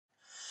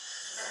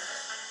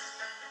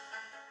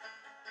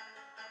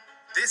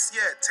This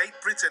year, Tate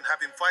Britain have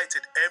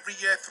invited every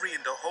year 3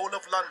 in the whole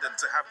of London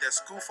to have their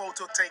school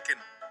photo taken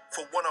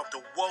for one of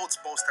the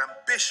world's most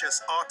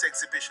ambitious art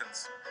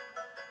exhibitions.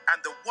 And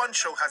the One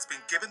Show has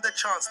been given the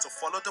chance to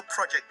follow the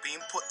project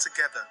being put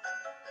together.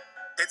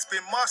 It's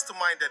been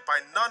masterminded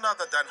by none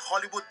other than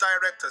Hollywood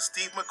director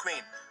Steve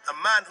McQueen, a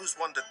man who's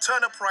won the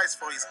Turner Prize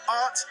for his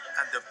art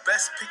and the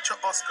Best Picture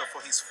Oscar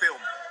for his film,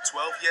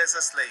 12 Years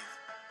a Slave.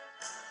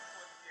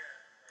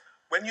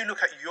 When you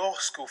look at your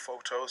school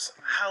photos,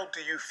 how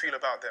do you feel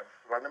about them?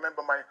 I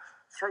remember my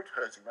throat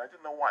hurting. I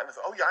didn't know why. And I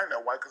thought, oh yeah, I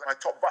know why, because my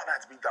top button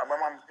had to be done. My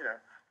mum,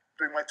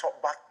 doing my top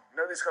button.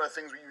 These kind of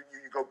things where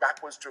you go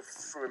backwards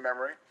through a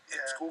memory.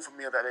 Yeah. School for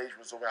me at that age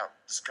was about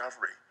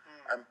discovery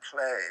and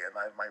play. And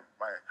I had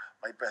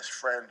my best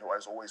friend who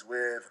I was always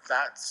with.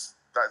 That's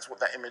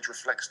what that image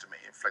reflects to me.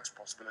 It reflects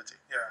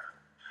possibility. Yeah.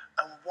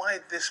 And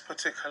why this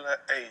particular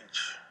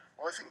age?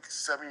 Well, I think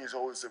 7 years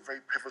old is a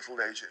very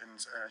pivotal age in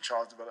a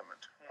child's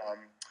development.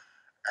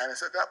 And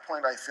it's at that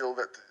point I feel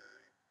that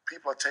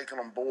people are taking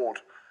on board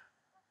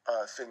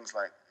things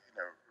like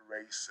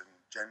race and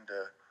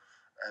gender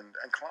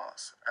and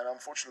class. And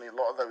unfortunately, a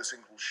lot of those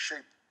things will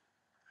shape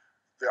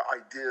their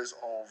ideas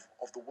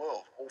of the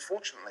world, or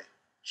fortunately,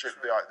 shape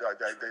the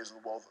ideas of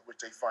the world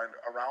which they find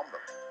around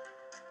them.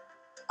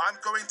 I'm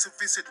going to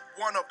visit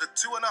one of the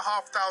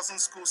 2,500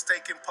 schools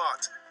taking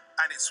part.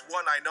 And it's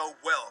one I know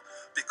well,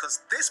 because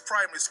this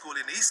primary school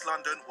in East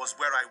London was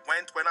where I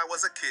went when I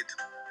was a kid.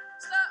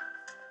 Stop.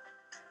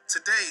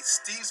 Today,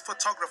 Steve's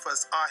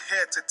photographers are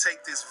here to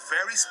take this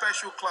very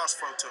special class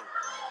photo.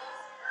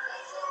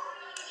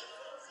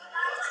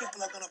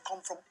 People are going to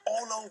come from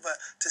all over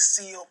to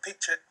see your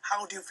picture.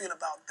 How do you feel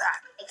about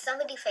that? Like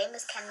somebody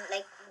famous can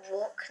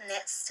walk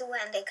next to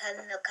and they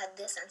can look at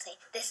this and say,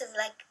 this is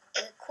like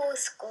a cool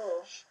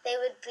school. They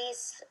would be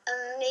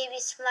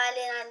maybe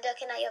smiling and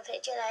looking at your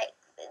picture like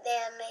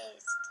they're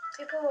amazed.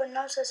 People will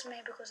notice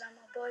me because I'm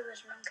a boy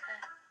with long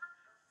hair.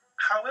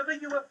 However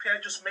you appear,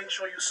 just make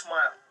sure you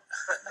smile.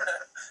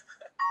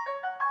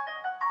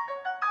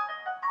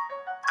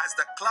 As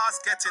the class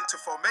gets into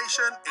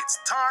formation, it's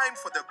time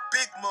for the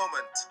big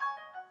moment.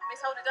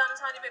 Miss, hold it down a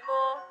tiny bit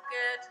more.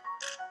 Good.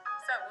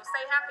 So we'll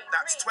stay happy.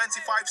 That's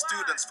 25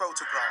 students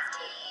photographed.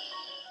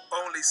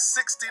 Only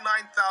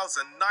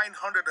 69,975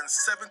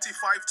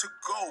 to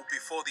go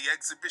before the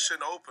exhibition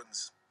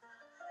opens.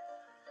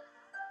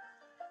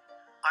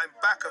 I'm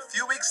back a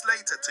few weeks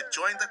later to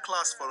join the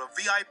class for a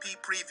VIP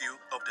preview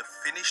of the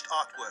finished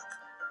artwork.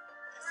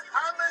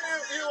 How many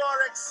of you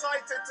are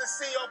excited to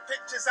see your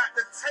pictures at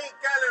the Tate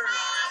Gallery?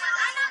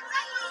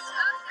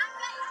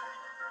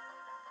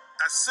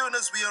 As soon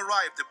as we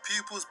arrive, the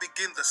pupils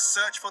begin the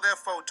search for their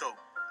photo.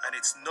 And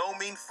it's no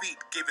mean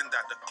feat given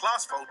that the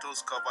class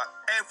photos cover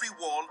every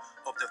wall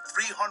of the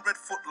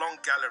 300-foot-long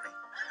gallery.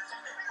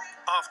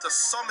 After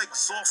some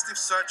exhaustive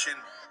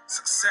searching,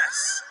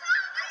 success.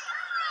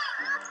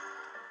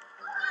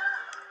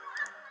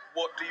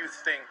 What do you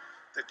think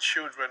the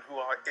children who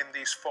are in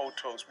these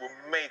photos will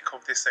make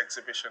of this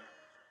exhibition?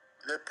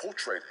 Their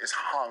portrait is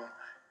hung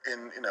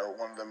in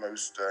one of the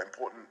most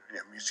important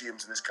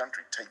museums in this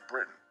country, Tate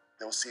Britain.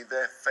 They'll see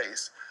their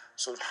face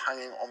sort of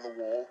hanging on the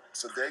wall,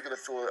 so they're going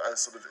to feel a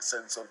sort of a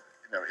sense of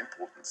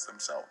importance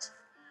themselves.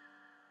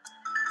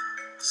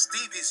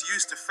 Steve is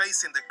used to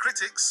facing the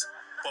critics,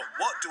 but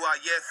what do our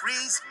year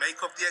 3s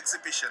make of the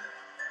exhibition?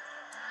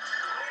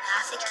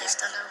 I think he's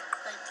done a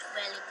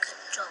really good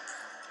job.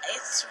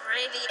 It's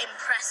really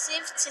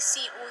impressive to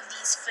see all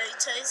these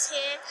photos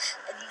here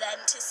and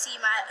then to see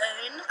my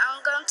own.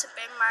 I'm going to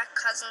bring my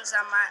cousins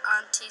and my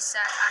aunties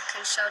so I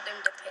can show them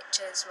the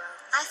picture as well.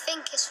 I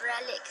think it's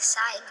really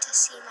exciting to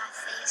see my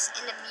face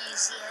in a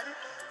museum.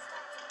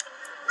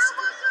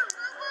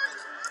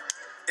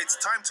 It's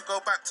time to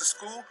go back to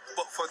school,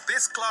 but for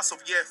this class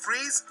of year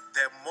 3s,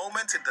 their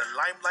moment in the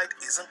limelight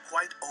isn't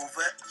quite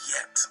over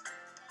yet.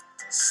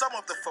 Some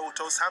of the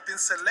photos have been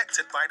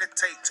selected by the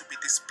Tate to be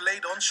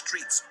displayed on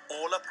streets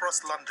all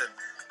across London,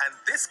 and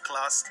this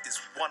class is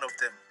one of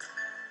them.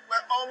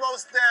 We're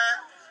almost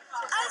there.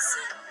 I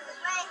see.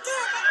 Right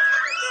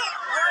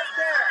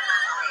there.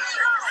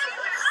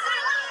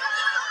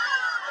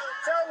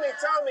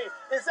 Tell me,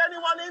 is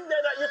anyone in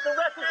there that you can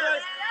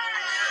recognize?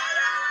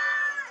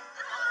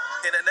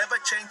 In an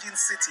ever-changing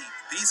city,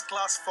 these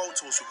class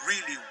photos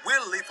really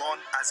will live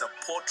on as a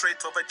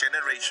portrait of a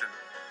generation.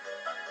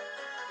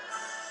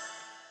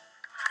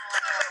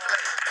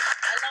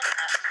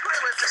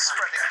 Just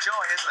spreading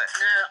joy, isn't it?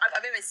 No, I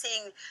remember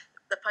seeing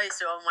the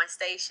poster on my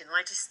station, and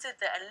I just stood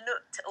there and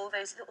looked at all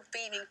those little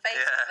beaming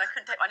faces, and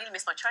I nearly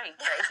missed my train.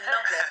 But it's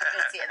lovely. I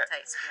couldn't see it at the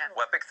Tate.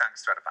 Well, big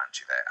thanks to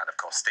ADEBANJI there, and of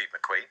course Steve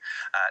McQueen.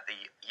 The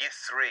year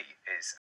 3 is